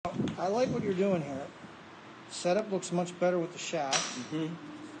I like what you're doing here. Setup looks much better with the shaft. Mm-hmm.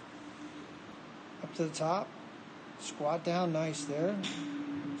 Up to the top. Squat down, nice there.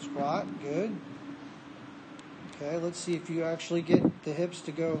 Squat, good. Okay, let's see if you actually get the hips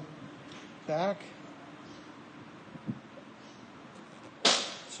to go back.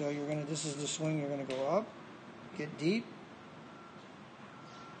 So you're gonna, this is the swing, you're gonna go up, get deep.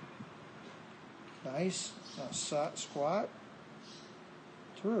 Nice. Now squat.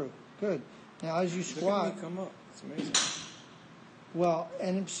 Through. Good. Now as you squat. Look at me come up. It's amazing. Well,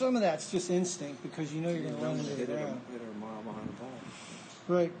 and some of that's just instinct because you know you're going to run into the ground. Hit her a mile behind the ball.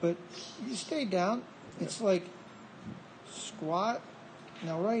 Right, but you stay down. It's like squat.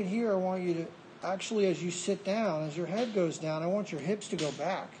 Now right here I want you to, actually as you sit down, as your head goes down, I want your hips to go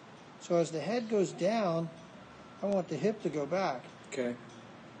back. So as the head goes down, I want the hip to go back. Okay.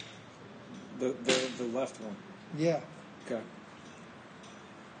 The left one. Yeah. Okay.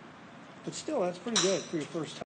 But still, that's pretty good for your first time.